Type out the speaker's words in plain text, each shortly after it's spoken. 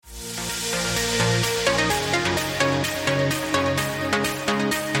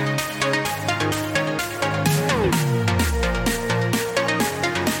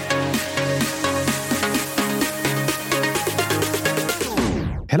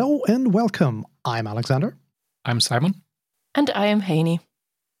Hello and welcome. I'm Alexander. I'm Simon. And I am Haney.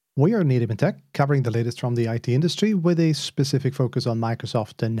 We are Native in Tech, covering the latest from the IT industry with a specific focus on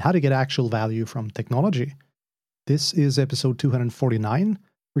Microsoft and how to get actual value from technology. This is episode 249,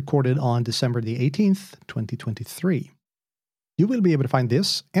 recorded on December the 18th, 2023. You will be able to find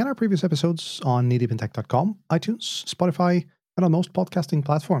this and our previous episodes on nativeinTech.com, iTunes, Spotify, and on most podcasting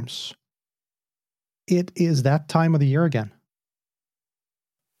platforms. It is that time of the year again.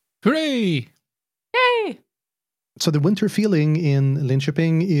 Hooray! Yay! So the winter feeling in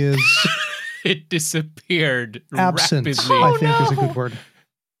Linköping is It disappeared absent, rapidly. I think is a no. good word.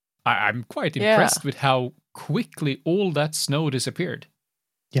 I'm quite impressed with how quickly all that snow disappeared.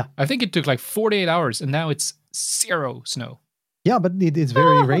 Yeah. I think it took like 48 hours and now it's zero snow. Yeah, but it's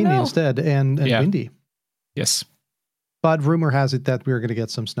very rainy no. instead and Yeah. windy. Yes. But rumor has it that we're going to get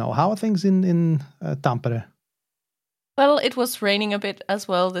some snow. How are things in Tampere? Well, it was raining a bit as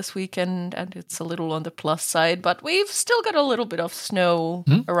well this weekend, and it's a little on the plus side, but we've still got a little bit of snow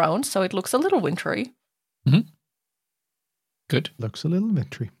around, so it looks a little wintry. Good. Looks a little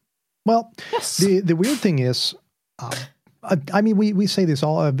wintry. Well, Yes. the weird thing is, I mean, we say this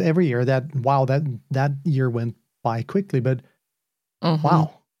all every year that, wow, that year went by quickly, but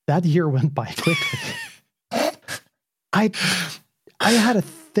wow, that year went by quickly. I had to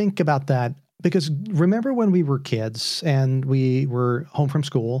think about that because remember when we were kids and we were home from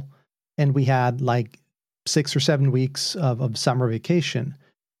school and we had like 6 or 7 weeks of summer vacation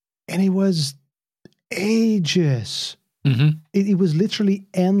and it was ages. Mm-hmm. It was literally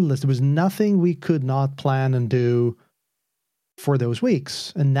endless. There was nothing we could not plan and do for those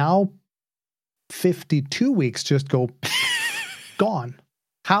weeks. And now 52 weeks just go gone.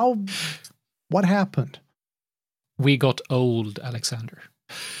 What happened? We got old, Alexander.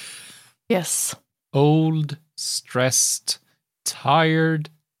 Yes. Old, stressed, tired,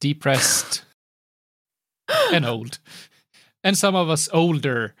 depressed, and old. And some of us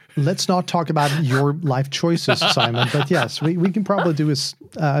older. Let's not talk about your life choices, Simon. But yes, we can probably do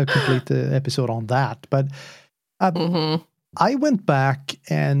a complete episode on that. But I went back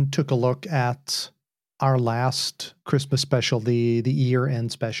and took a look at our last Christmas special, the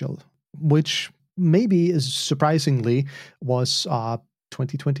year-end special, which maybe is surprisingly was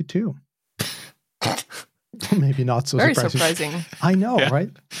 2022. Maybe not so Very surprising. surprising. I know, Yeah. right?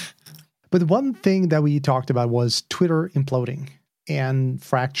 But one thing that we talked about was Twitter imploding and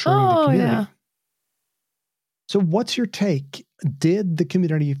fracturing the community. Yeah. So what's your take? Did the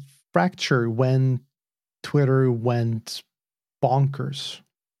community fracture when Twitter went bonkers?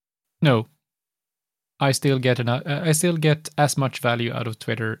 No. I still get as much value out of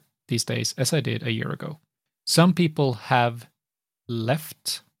Twitter these days as I did a year ago. Some people have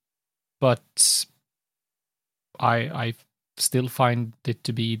left, but I still find it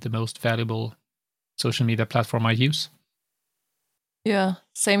to be the most valuable social media platform I use. Yeah,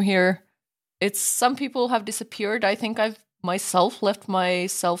 same here. It's some people have disappeared. I think I've myself left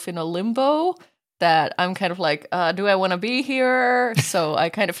myself in a limbo that I'm kind of like, do I want to be here? So I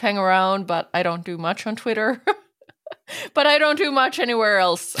kind of hang around, but I don't do much on Twitter. But I don't do much anywhere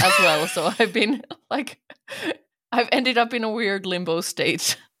else as well. So I've been like, I've ended up in a weird limbo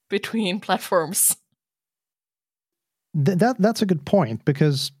state between platforms. That's a good point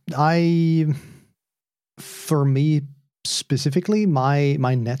because for me specifically, my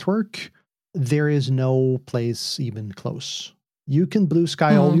network, there is no place even close. You can blue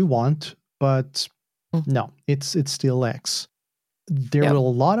sky all you want, but no, it's still X. There were a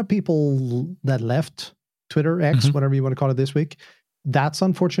lot of people that left Twitter, X, whatever you want to call it this week. That's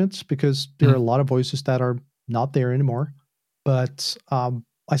unfortunate because there are a lot of voices that are not there anymore. But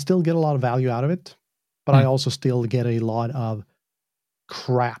I still get a lot of value out of it. But I also still get a lot of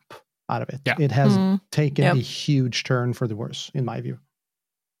crap out of it. Yeah. It has taken a huge turn for the worse, in my view.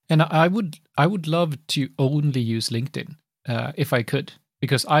 And I would love to only use LinkedIn if I could,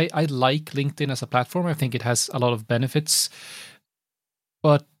 because I like LinkedIn as a platform. I think it has a lot of benefits,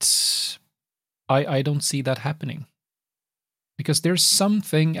 but I don't see that happening because there's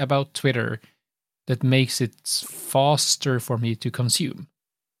something about Twitter that makes it faster for me to consume.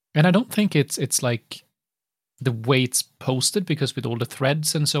 And I don't think it's like the way it's posted, because with all the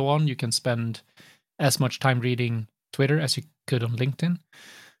threads and so on, you can spend as much time reading Twitter as you could on LinkedIn.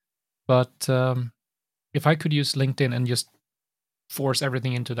 But if I could use LinkedIn and just force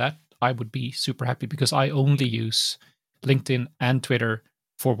everything into that, I would be super happy because I only use LinkedIn and Twitter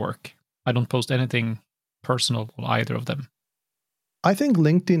for work. I don't post anything personal on either of them. I think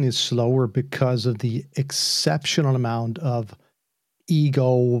LinkedIn is slower because of the exceptional amount of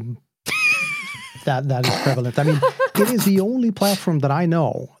ego that is prevalent. I mean, it is the only platform that I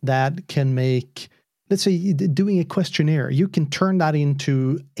know that can make, let's say, doing a questionnaire, you can turn that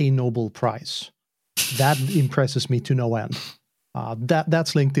into a Nobel Prize. That impresses me to no end.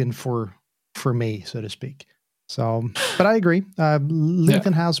 That's LinkedIn for me, so to speak. So, but I agree.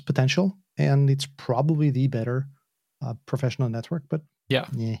 LinkedIn has potential, and it's probably the better professional network. But yeah.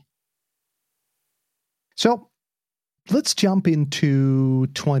 So let's jump into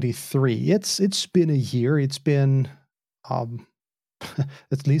 23. It's been a year. It's been,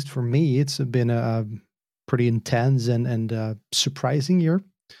 at least for me, it's been a pretty intense and surprising year.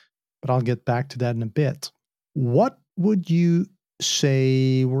 But I'll get back to that in a bit. What would you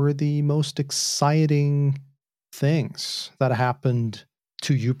say were the most exciting things that happened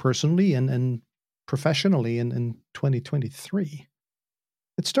to you personally and professionally in 2023?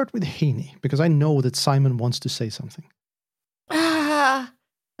 Let's start with Heini, because I know that Simon wants to say something.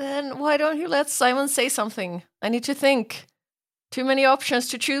 Then why don't you let Simon say something? I need to think. Too many options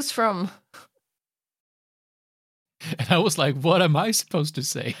to choose from. And I was like, what am I supposed to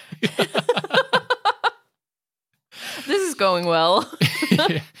say? This is going well.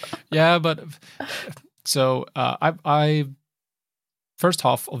 Yeah, but so I first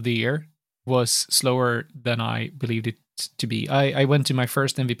half of the year was slower than I believed it to be. I went to my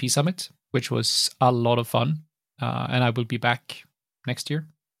first MVP summit, which was a lot of fun, and I will be back next year.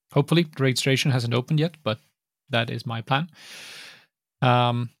 Hopefully, the registration hasn't opened yet, but that is my plan.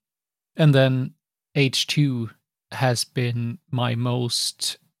 And then H2 has been my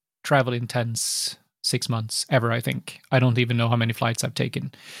most travel intense 6 months ever, I think. I don't even know how many flights I've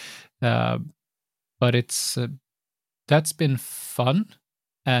taken. But it's that's been fun.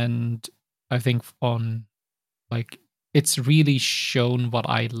 And I think it's really shown what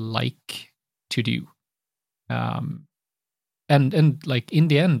I like to do. And like in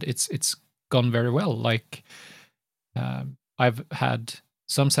the end, it's gone very well. Like I've had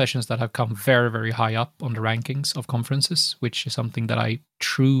some sessions that have come very, very high up on the rankings of conferences, which is something that I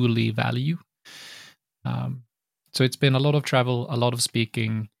truly value. So it's been a lot of travel, a lot of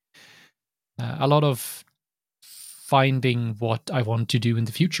speaking, a lot of finding what I want to do in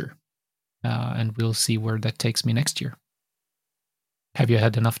the future. And we'll see where that takes me next year. Have you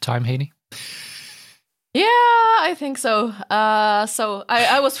had enough time, Heini? Yeah, I think so. So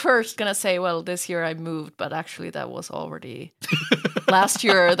I was first going to say, well, this year I moved, but actually that was already last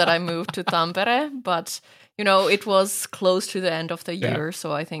year that I moved to Tampere. But, it was close to the end of the year.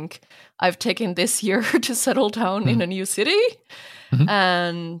 So I think I've taken this year to settle down in a new city. Mm-hmm.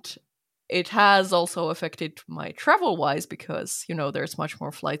 And it has also affected my travel-wise because, there's much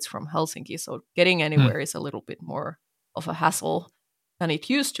more flights from Helsinki. So getting anywhere is a little bit more of a hassle than it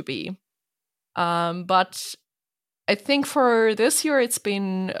used to be. But I think for this year, it's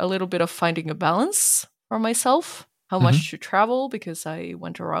been a little bit of finding a balance for myself, how much to travel, because I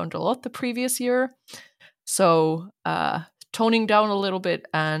went around a lot the previous year. So toning down a little bit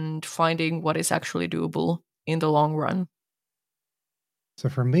and finding what is actually doable in the long run. So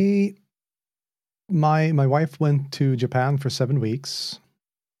for me, my wife went to Japan for 7 weeks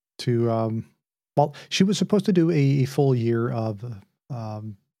to, she was supposed to do a full year of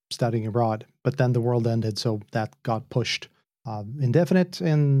studying abroad, but then the world ended, so that got pushed indefinite,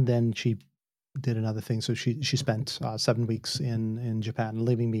 and then she did another thing. So she spent 7 weeks in Japan,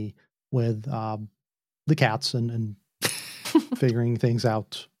 leaving me with the cats and figuring things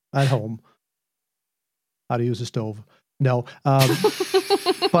out at home, how to use a stove. No,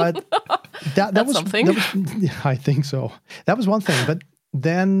 but that was something. I think so. That was one thing, but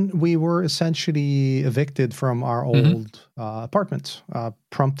then we were essentially evicted from our old apartment,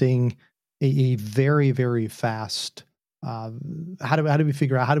 prompting a very, very fast. How do we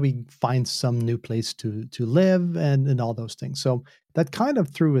figure out? How do we find some new place to live and all those things? So that kind of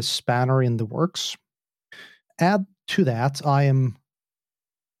threw a spanner in the works. Add to that, I am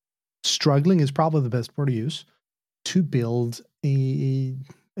struggling, is probably the best word to use, to build a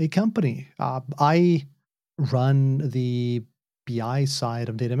company. I run the BI side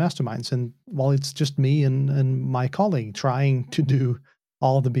of Data Masterminds, and while it's just me and my colleague trying to do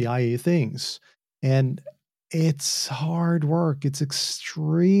all the BI things, and it's hard work. It's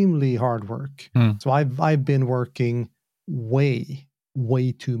extremely hard work. So I've been working way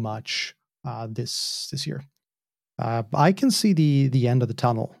too much this year. I can see the end of the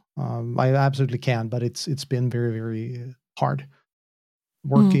tunnel. I absolutely can, but it's been very, very hard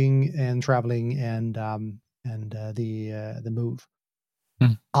working and traveling and the move.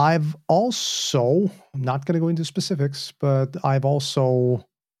 I've also, I'm not going to go into specifics, but I've also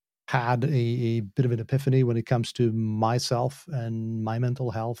had a bit of an epiphany when it comes to myself and my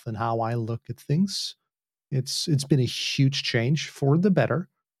mental health and how I look at things. It's been a huge change for the better,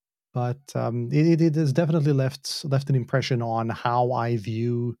 but it has definitely left an impression on how I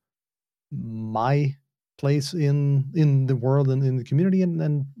view my place in the world and in the community,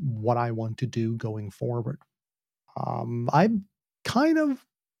 and what I want to do going forward. I've kind of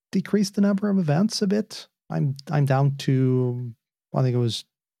decreased the number of events a bit. I'm down to, I think it was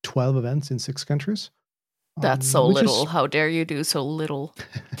 12 events in 6 countries. That's so little. How dare you do so little?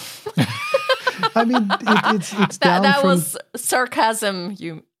 I mean, it's down. That was sarcasm.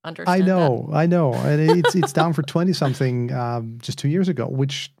 You understand? I know, and it's down for 20 something just 2 years ago,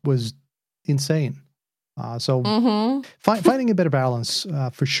 which was insane. So finding a better balance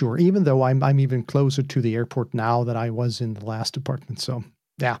for sure. Even though I'm even closer to the airport now than I was in the last apartment. So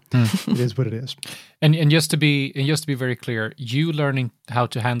yeah, it is what it is. And just to be very clear, you learning how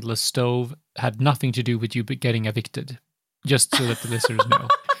to handle a stove had nothing to do with you getting evicted. Just so that the listeners know.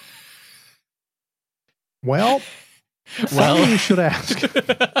 Well, you should ask.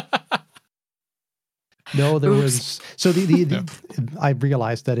 No, there was. So I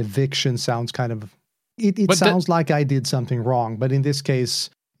realized that eviction sounds kind of. It sounds like I did something wrong, but in this case,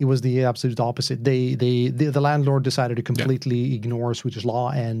 it was the absolute opposite. The landlord decided to completely ignore Swedish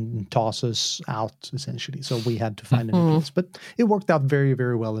law and toss us out, essentially. So we had to find a new place. But it worked out very,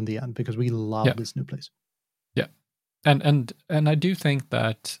 very well in the end because we love this new place. Yeah, and I do think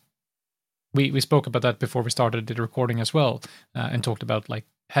that we spoke about that before we started the recording as well, and talked about, like,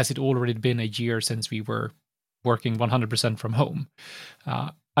 has it already been a year since we were working 100% from home?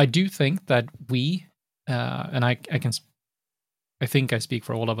 I do think that we, and I think I speak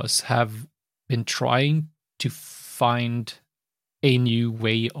for all of us, have been trying to find a new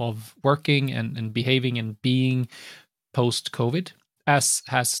way of working and behaving and being post-COVID, as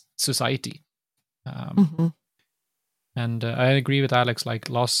has society. And I agree with Alex. Like,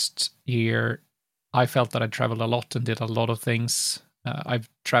 last year, I felt that I traveled a lot and did a lot of things. I've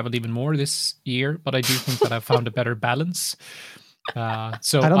traveled even more this year, but I do think that I've found a better balance.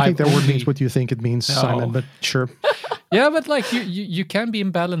 So I don't think that word means what you think it means, Simon, but sure. Yeah, but like you can be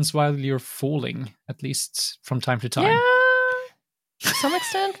in balance while you're falling, at least from time to time. Yeah, to some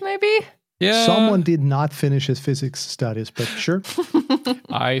extent, maybe. Yeah. Someone did not finish his physics studies, but sure.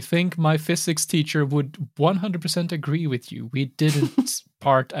 I think my physics teacher would 100% agree with you. We didn't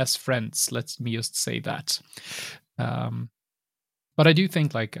part as friends. Let me just say that. But I do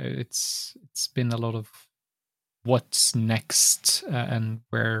think, like, it's been a lot of what's next, and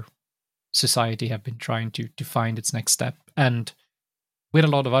where society have been trying to find its next step, and with a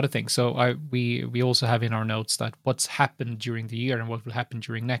lot of other things. So we also have in our notes that what's happened during the year and what will happen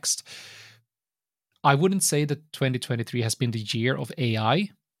during next. I wouldn't say that 2023 has been the year of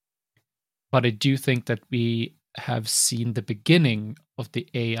AI, but I do think that we have seen the beginning of the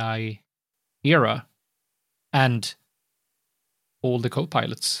AI era and all the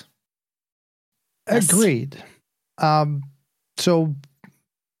co-pilots. Agreed. So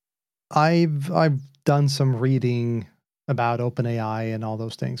I've done some reading about OpenAI and all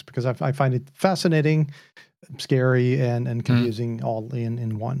those things because I find it fascinating, scary, and confusing all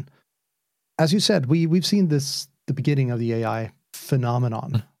in one. As you said, we've seen the beginning of the AI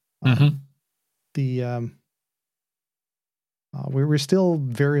phenomenon. We're still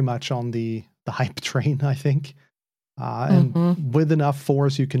very much on the hype train, I think. And with enough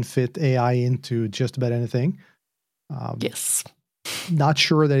force, you can fit AI into just about anything. Yes. Not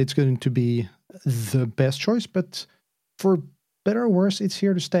sure that it's going to be the best choice, but for better or worse, it's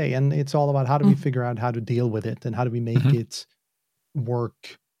here to stay. And it's all about how do we figure out how to deal with it and how do we make it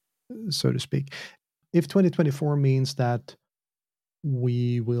work, so to speak. If 2024 means that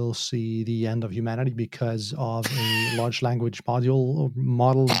we will see the end of humanity because of a large language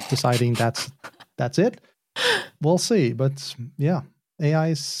model deciding that's it, we'll see. But yeah, AI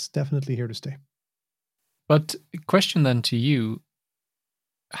is definitely here to stay. But question then to you,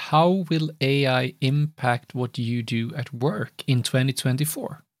 how will AI impact what you do at work in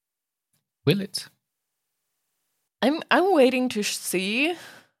 2024? Will it? I'm waiting to see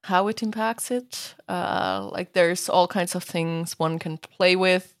how it impacts it. Like, there's all kinds of things one can play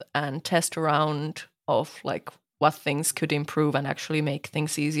with and test around of, like, what things could improve and actually make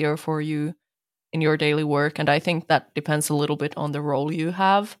things easier for you in your daily work. And I think that depends a little bit on the role you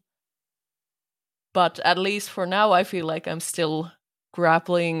have. But at least for now, I feel like I'm still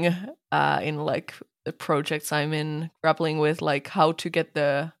grappling in, like, the projects I'm in, grappling with, like, how to get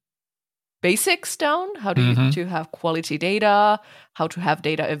the basics down, how do you to have quality data, how to have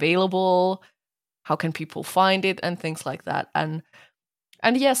data available, how can people find it, and things like that. And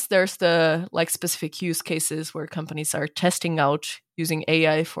And yes, there's the specific use cases where companies are testing out using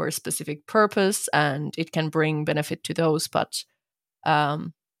AI for a specific purpose, and it can bring benefit to those. But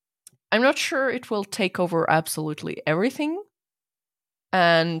I'm not sure it will take over absolutely everything.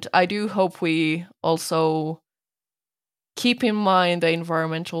 And I do hope we also keep in mind the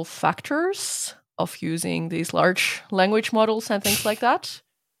environmental factors of using these large language models and things like that.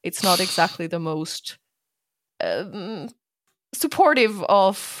 It's not exactly the most supportive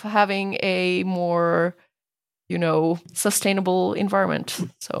of having a more, sustainable environment.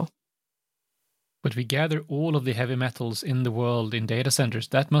 So, but we gather all of the heavy metals in the world in data centers.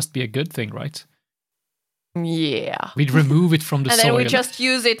 That must be a good thing, right? Yeah. We'd remove it from the and soil. And then we just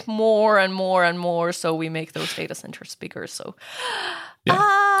use it more and more and more, so we make those data centers bigger. So,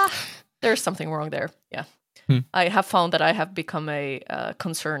 there's something wrong there. Yeah. I have found that I have become a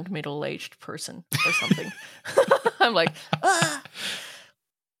concerned middle-aged person or something. I'm like,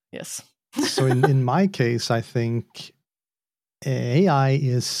 Yes. So in my case, I think AI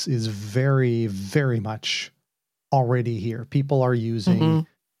is very, very much already here. People are using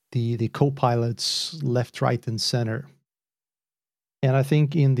the co-pilots left, right, and center. And I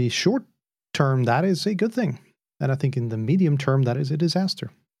think in the short term, that is a good thing. And I think in the medium term, that is a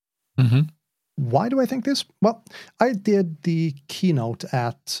disaster. Mm-hmm. Why do I think this? Well, I did the keynote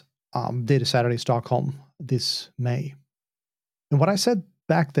at Data Saturday Stockholm this May. And what I said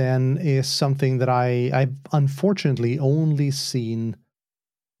back then is something that I've unfortunately only seen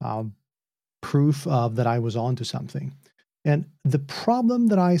proof of that I was onto something. And the problem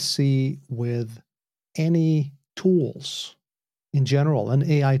that I see with any tools in general, and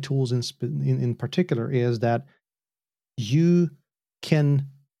AI tools in particular, is that you can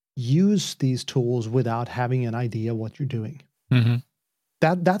use these tools without having an idea what you're doing. Mm-hmm.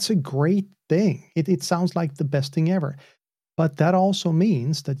 That's a great thing. It sounds like the best thing ever. But that also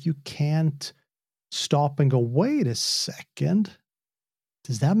means that you can't stop and go, wait a second.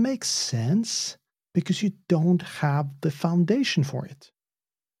 Does that make sense? Because you don't have the foundation for it.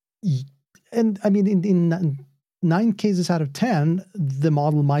 And I mean, in 9 cases out of 10, the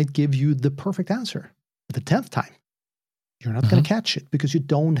model might give you the perfect answer. But the 10th time, you're not going to catch it because you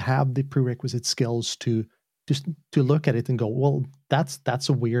don't have the prerequisite skills to look at it and go, well, that's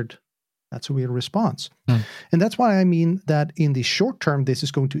a weird response. And that's why I mean that in the short term, this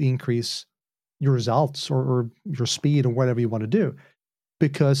is going to increase your results or your speed or whatever you want to do,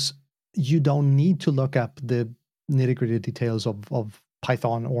 because you don't need to look up the nitty-gritty details of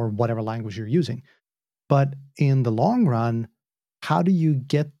Python or whatever language you're using. But in the long run, how do you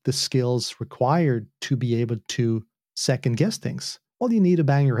get the skills required to be able to second guess things? Well, you need to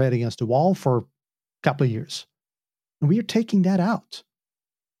bang your head against the wall for a couple of years. And we are taking that out.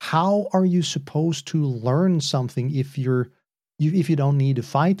 How are you supposed to learn something if you don't need to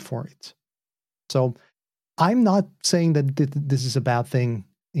fight for it? So I'm not saying that this is a bad thing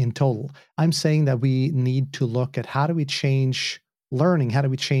in total. I'm saying that we need to look at how do we change learning, how do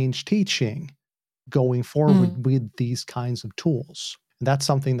we change teaching going forward with these kinds of tools. And that's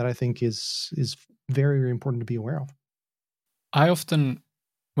something that I think is very, very important to be aware of. I often,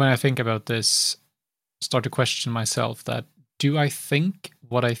 when I think about this, start to question myself that, do I think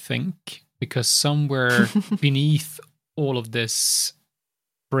what I think? Because somewhere beneath all of this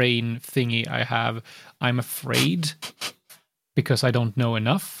brain thingy I have, I'm afraid because I don't know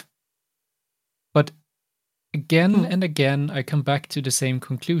enough. But again and again, I come back to the same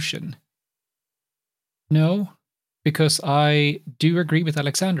conclusion. No, because I do agree with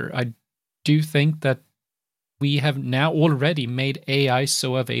Alexander. I do think that we have now already made AI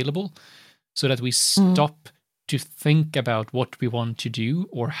so available so that we stop to think about what we want to do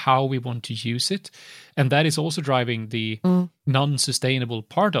or how we want to use it. And that is also driving the non-sustainable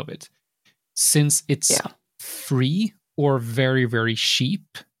part of it. Since it's free or very, very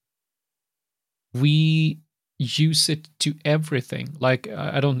cheap, we use it to everything. Like,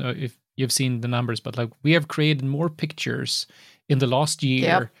 I don't know if you've seen the numbers, but like we have created more pictures in the last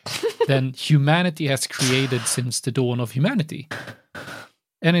year than humanity has created since the dawn of humanity.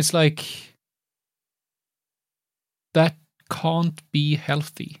 And it's like, that can't be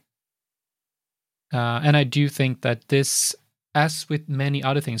healthy. And I do think that this, as with many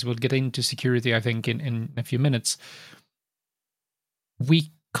other things, we'll get into security, I think, in a few minutes.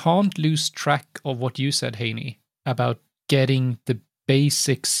 We can't lose track of what you said, Haney, about getting the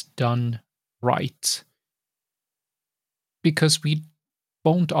basics done right. Because we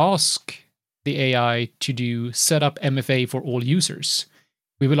won't ask the AI to set up MFA for all users.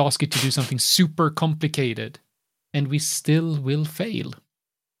 We will ask it to do something super complicated. And we still will fail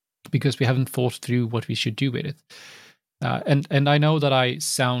because we haven't thought through what we should do with it. And I know that I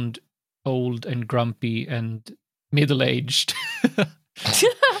sound old and grumpy and middle-aged.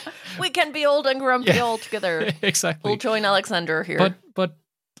 We can be old and grumpy all together. Exactly. We'll join Alexander here. But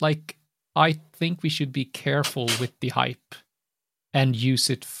like, I think we should be careful with the hype and use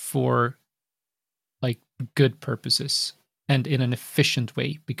it for like good purposes and in an efficient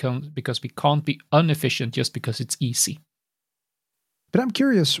way, because we can't be inefficient just because it's easy. But I'm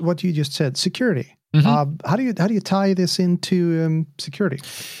curious what you just said, security. Mm-hmm. How do you tie this into security?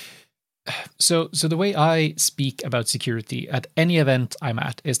 So the way I speak about security at any event I'm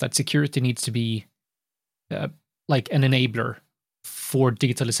at is that security needs to be like an enabler for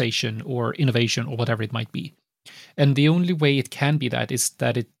digitalization or innovation or whatever it might be. And the only way it can be that is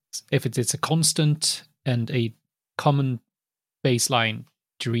that if it's a constant and a common baseline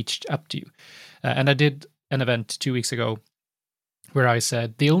to reach up to. And I did an event 2 weeks ago where I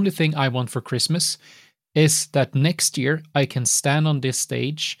said, the only thing I want for Christmas is that next year I can stand on this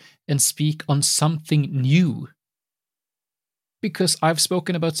stage and speak on something new. Because I've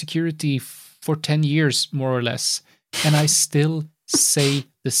spoken about security for 10 years, more or less, and I still say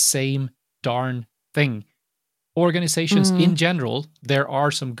the same darn thing. Organizations in general, there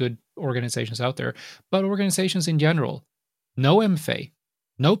are some good organizations out there, but organizations in general, no MFA,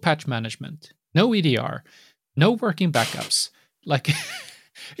 no patch management, no EDR, no working backups. Like,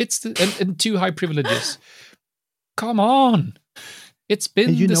 and too high privileges. Come on. It's been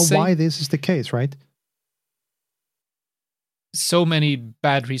and you the know same. why this is the case, right? So many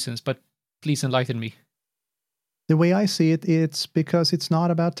bad reasons, but please enlighten me. The way I see it, it's because it's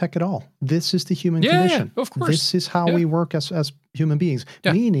not about tech at all. This is the human condition. Yeah, of course. This is how we work as human beings.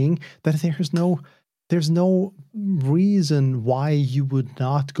 Yeah. Meaning that there's no reason why you would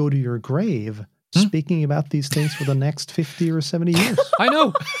not go to your grave speaking about these things for the next 50 or 70 years. I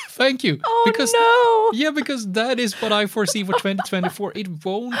know. Thank you. Oh, because, no. Yeah, because that is what I foresee for 2024. It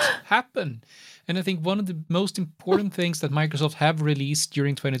won't happen. And I think one of the most important things that Microsoft have released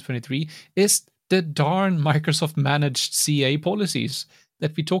during 2023 is the darn Microsoft managed CA policies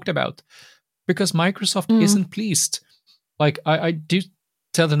that we talked about. Because Microsoft isn't pleased. Like, I do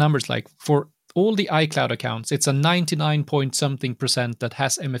tell the numbers, like, for all the iCloud accounts, it's a 99-point-something% that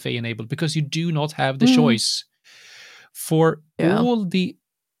has MFA enabled because you do not have the choice. For all the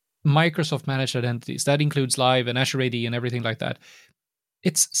Microsoft managed identities, that includes Live and Azure AD and everything like that,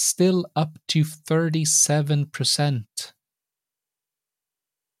 it's still up to 37%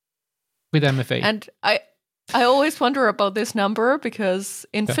 with MFA. And I always wonder about this number because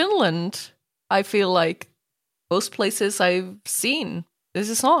in Finland, I feel like most places I've seen, this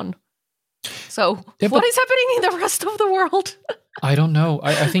is on. So what is happening in the rest of the world? I don't know.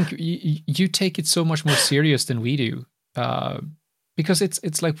 I think you take it so much more serious than we do. Because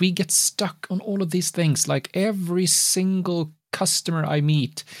it's like we get stuck on all of these things. Like every single customer I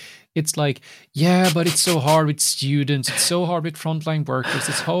meet, it's like, yeah, but it's so hard with students. It's so hard with frontline workers.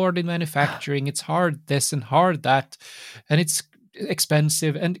 It's hard in manufacturing. It's hard this and hard that. And it's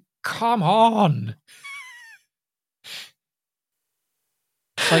expensive. And come on.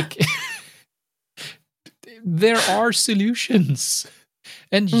 Like, there are solutions.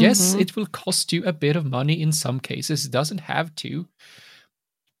 And yes, it will cost you a bit of money in some cases. It doesn't have to.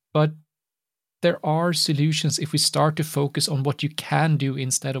 But there are solutions if we start to focus on what you can do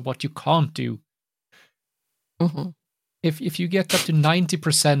instead of what you can't do. If you get up to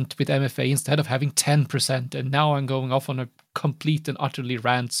 90% with MFA instead of having 10%, and now I'm going off on a complete and utterly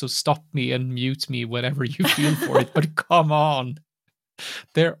rant, so stop me and mute me whenever you feel for it. But come on.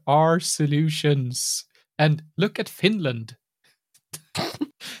 There are solutions. And look at Finland.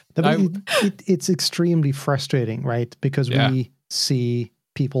 It's extremely frustrating, right? Because we see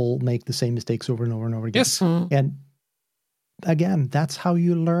people make the same mistakes over and over and over again. Yes. And again, that's how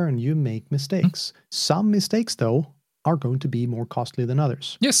you learn. You make mistakes. Some mistakes, though, are going to be more costly than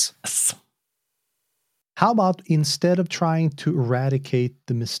others. Yes. How about instead of trying to eradicate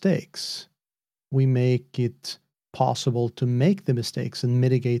the mistakes, we make it possible to make the mistakes and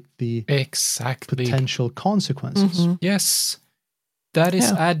mitigate the potential consequences. Yes. That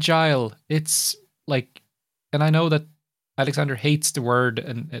is agile. It's like, and I know that Alexander hates the word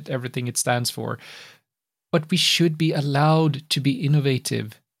and everything it stands for, but we should be allowed to be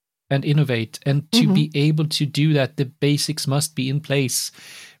innovative and innovate. And to be able to do that, the basics must be in place,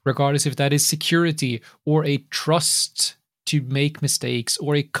 regardless if that is security or a trust to make mistakes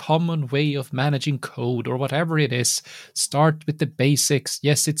or a common way of managing code or whatever it is. Start with the basics.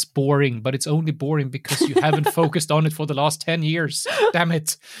 Yes, it's boring, but it's only boring because you haven't focused on it for the last 10 years. Damn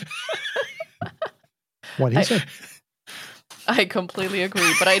it. What is it? I completely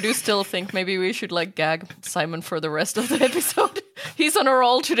agree, but I do still think maybe we should like gag Simon for the rest of the episode. He's on a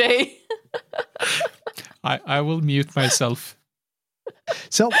roll today. I will mute myself.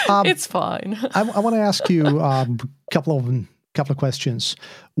 So it's fine. I want to ask you a couple of questions.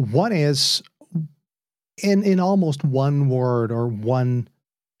 One is, in almost one word or one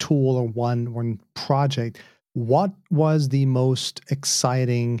tool or one project, what was the most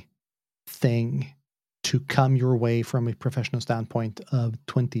exciting thing to come your way from a professional standpoint of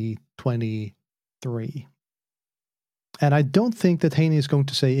 2023? And I don't think that Heini is going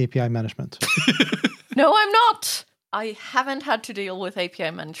to say API management. No, I'm not. I haven't had to deal with API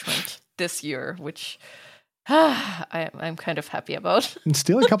management this year, which I'm kind of happy about. And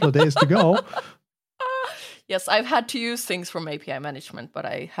still a couple of days to go. Yes, I've had to use things from API management, but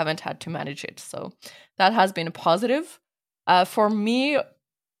I haven't had to manage it. So that has been a positive. For me,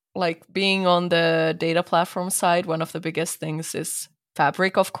 like being on the data platform side, one of the biggest things is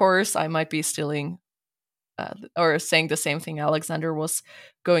Fabric, of course. I might be stealing or saying the same thing Alexander was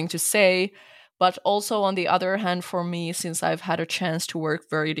going to say. But also on the other hand, for me, since I've had a chance to work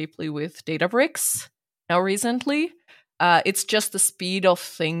very deeply with Databricks now recently, it's just the speed of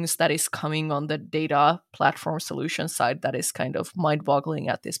things that is coming on the data platform solution side that is kind of mind-boggling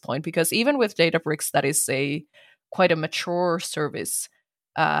at this point. Because even with Databricks, that is quite a mature service.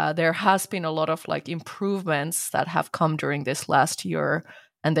 There has been a lot of like improvements that have come during this last year,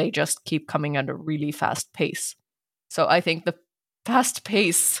 and they just keep coming at a really fast pace. So I think the fast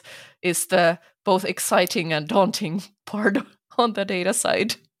pace is the both exciting and daunting part on the data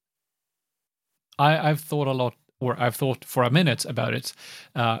side. I've thought a lot, or I've thought for a minute about it.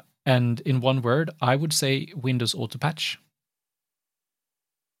 And in one word, I would say Windows Autopatch.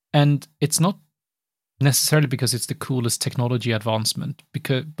 And it's not necessarily because it's the coolest technology advancement,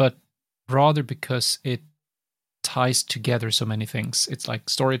 but rather because it ties together so many things. It's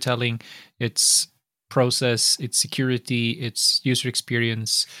like storytelling, it's process, it's security, it's user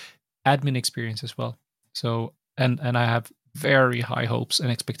experience, admin experience as well. So, and I have very high hopes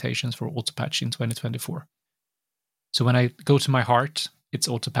and expectations for Autopatch in 2024. So when I go to my heart, it's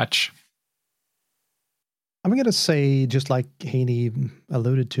Autopatch. I'm going to say, just like Heini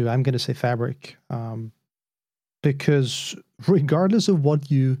alluded to, I'm going to say Fabric. Because regardless of what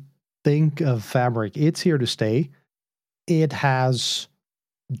you think of Fabric, it's here to stay. It has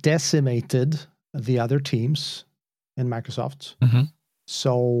decimated the other teams in Microsoft. Mm-hmm.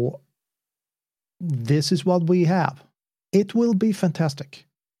 So this is what we have. It will be fantastic.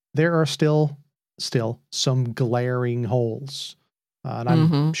 There are still some glaring holes. And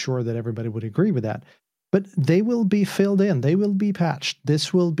I'm sure that everybody would agree with that. But they will be filled in. They will be patched.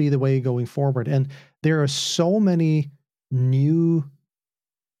 This will be the way going forward. And there are so many new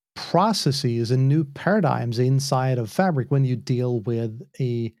processes and new paradigms inside of Fabric when you deal with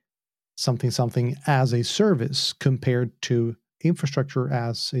a something as a service compared to infrastructure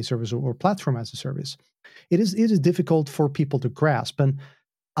as a service or platform as a service. It is difficult for people to grasp. And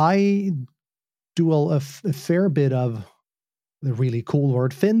I do a fair bit of the really cool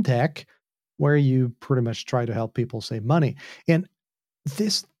word fintech, where you pretty much try to help people save money. And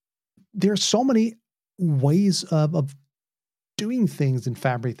there's so many ways of doing things in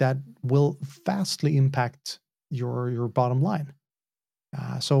Fabric that will vastly impact your bottom line.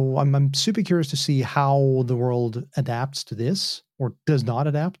 So I'm super curious to see how the world adapts to this or does not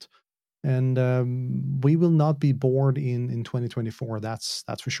adapt. And we will not be bored in 2024. That's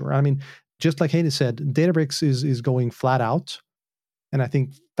for sure. I mean, just like Heini said, Databricks is going flat out. And I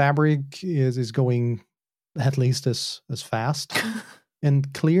think Fabric is going at least as fast.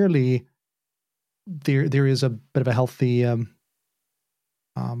 And clearly, there is a bit of a healthy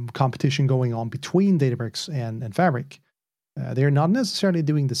competition going on between Databricks and Fabric. They're not necessarily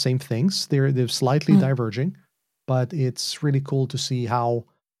doing the same things. They're slightly diverging, but it's really cool to see how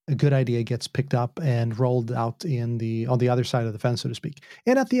a good idea gets picked up and rolled out on the other side of the fence, so to speak.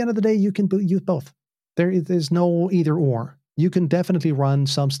 And at the end of the day, you can use both. There's no either or. You can definitely run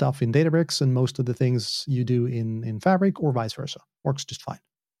some stuff in Databricks and most of the things you do in Fabric, or vice versa. Works just fine.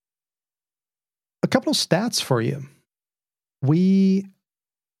 A couple of stats for you. We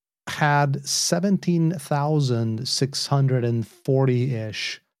had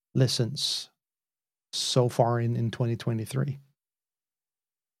 17,640-ish listens so far in 2023.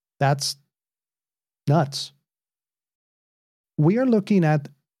 That's nuts. We are looking at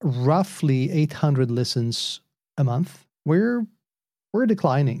roughly 800 listens a month. We're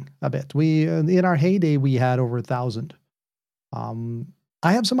declining a bit. We in our heyday we had over 1,000. I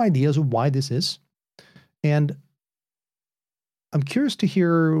have some ideas of why this is, and I'm curious to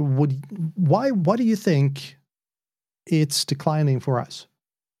hear what do you think it's declining for us.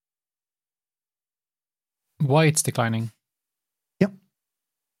 Why it's declining? Yep.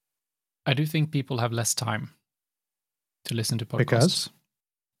 I do think people have less time to listen to podcasts.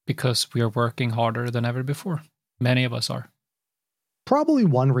 Because we are working harder than ever before. Many of us are. Probably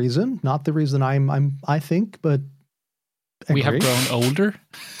one reason, not the reason I think, but we have grown older.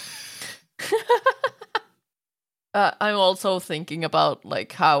 I'm also thinking about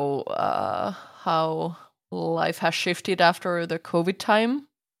like how life has shifted after the COVID time,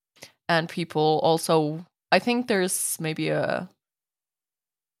 and people also. I think there's maybe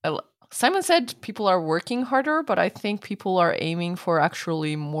Simon said people are working harder, but I think people are aiming for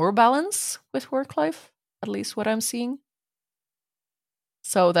actually more balance with work life. At least what I'm seeing.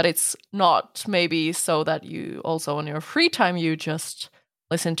 So that it's not maybe so that you also on your free time you just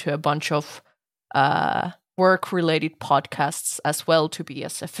listen to a bunch of work-related podcasts as well to be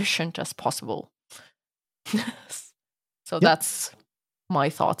as efficient as possible. So that's my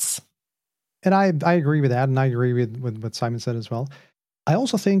thoughts. And I agree with that, and I agree with what Simon said as well. I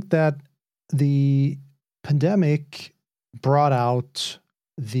also think that the pandemic brought out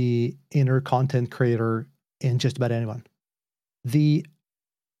the inner content creator in just about anyone. The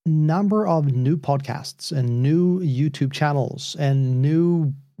number of new podcasts and new YouTube channels and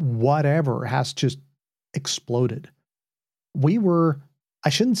new whatever has just exploded. We were, I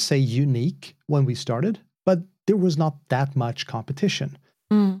shouldn't say unique when we started, but there was not that much competition.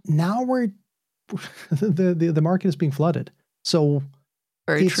 Now the market is being flooded. So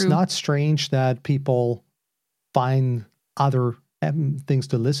it's not strange that people find other things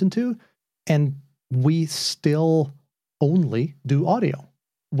to listen to, and we still only do audio,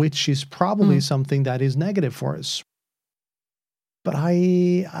 which is probably something that is negative for us. But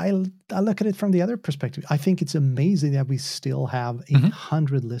I look at it from the other perspective. I think it's amazing that we still have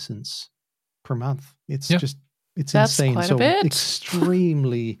 800 listens per month. It's just, it's That's insane. quite So a bit.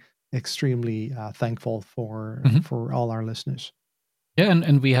 extremely thankful for all our listeners. Yeah,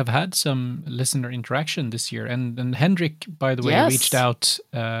 and we have had some listener interaction this year. And Henrik, by the way, reached out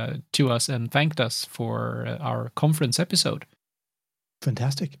to us and thanked us for our conference episode.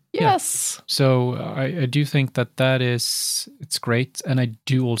 Fantastic. Yes. Yeah. So I do think it's great. And I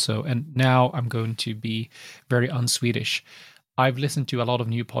do also, and now I'm going to be very un-Swedish. I've listened to a lot of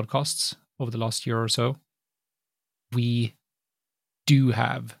new podcasts over the last year or so. We do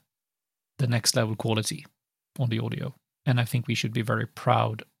have the next level quality on the audio. And I think we should be very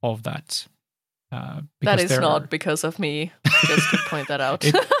proud of that. That is not because of me, just to point that out.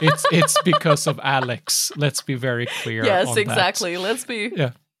 It's because of Alex. Let's be very clear. Yes, exactly. Let's be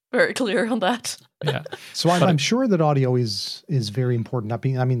very clear on that. Yeah. So I'm sure that audio is very important.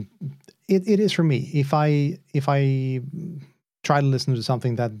 I mean, it is for me. If I try to listen to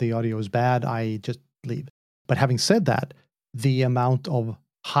something that the audio is bad, I just leave. But having said that, the amount of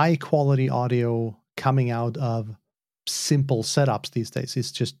high quality audio coming out of simple setups these days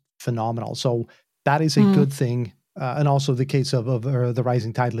is just phenomenal. So that is a good thing. And also the case of the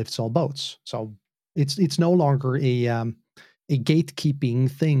rising tide lifts all boats. So it's no longer a gatekeeping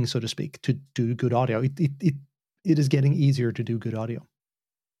thing, so to speak, to do good audio. It is getting easier to do good audio.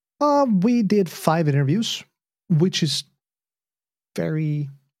 We did 5 interviews, which is a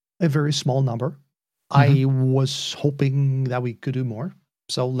very small number. I was hoping that we could do more.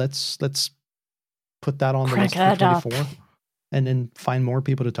 So let's put that on the list for 24 and then find more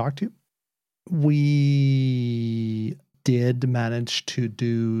people to talk to. We did manage to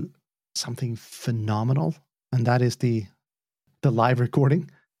do something phenomenal, and that is the live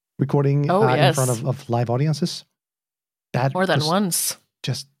recording in front of live audiences. That more than once.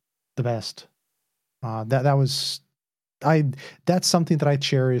 Just the best. That's something that I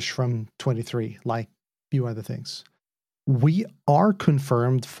cherish from 23, like few other things. We are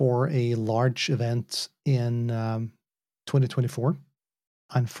confirmed for a large event in 2024.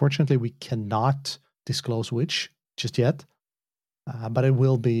 Unfortunately, we cannot disclose which just yet, but it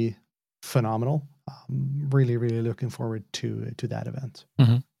will be phenomenal. Really, really looking forward to that event.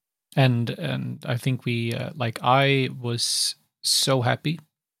 Mm-hmm. And I think I was so happy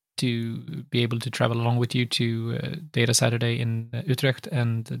to be able to travel along with you to Data Saturday in Utrecht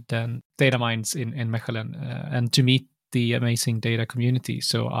and then Data Minds in Mechelen and to meet the amazing data community.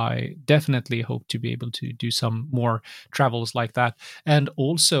 So I definitely hope to be able to do some more travels like that and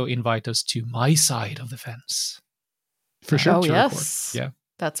also invite us to my side of the fence. For sure. Oh, yes. Yeah.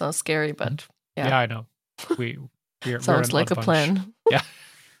 That sounds scary, but yeah, I know. We're sounds like a plan. Yeah.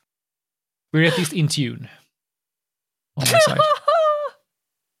 We're at least in tune on my side.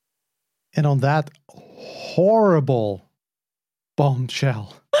 And on that horrible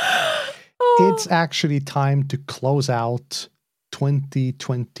bombshell, it's actually time to close out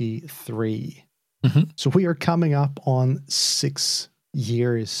 2023. Mm-hmm. So we are coming up on 6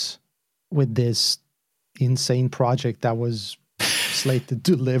 years with this insane project that was slated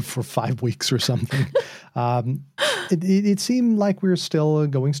to live for 5 weeks or something. It seemed like we're still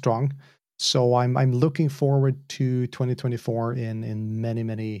going strong. So I'm looking forward to 2024 in many,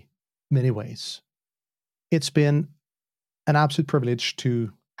 many, many ways. It's been an absolute privilege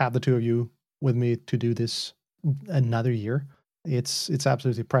to have the two of you with me to do this another year. It's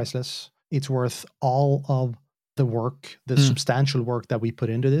absolutely priceless. It's worth all of the work, the substantial work that we put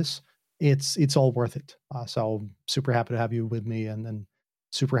into this. It's all worth it. So super happy to have you with me, and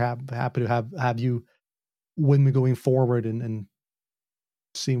super happy to have you with me going forward and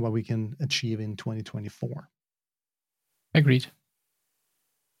seeing what we can achieve in 2024. Agreed.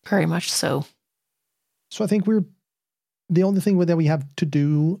 Very much so. So I think the only thing that we have to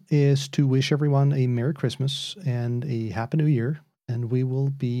do is to wish everyone a Merry Christmas and a Happy New Year. And we will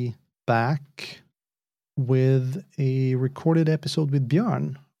be back with a recorded episode with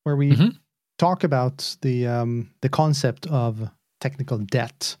Björn, where we talk about the concept of technical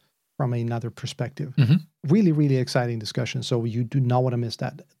debt from another perspective. Really, really exciting discussion. So you do not want to miss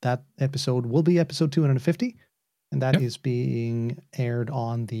that. That episode will be episode 250, and that is being aired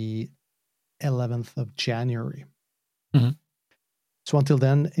on the 11th of January. So until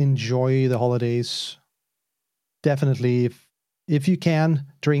then, enjoy the holidays. Definitely, if you can,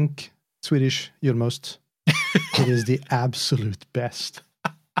 drink Swedish julmust. It is the absolute best.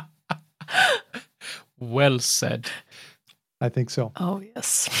 Well said. I think so. Oh,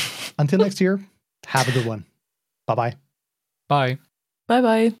 yes. Until next year, have a good one. Bye-bye. Bye.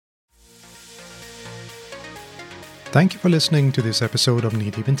 Bye-bye. Thank you for listening to this episode of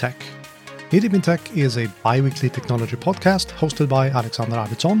Knee Deep in Tech. Knee Deep in Tech is a bi-weekly technology podcast hosted by Alexander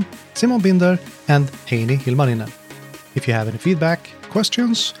Arvidsson, Simon Binder, and Heini Hilmarinen. If you have any feedback,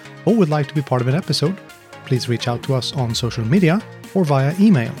 questions, or would like to be part of an episode, please reach out to us on social media or via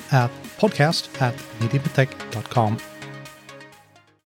email at podcast@kneedeepintech.com.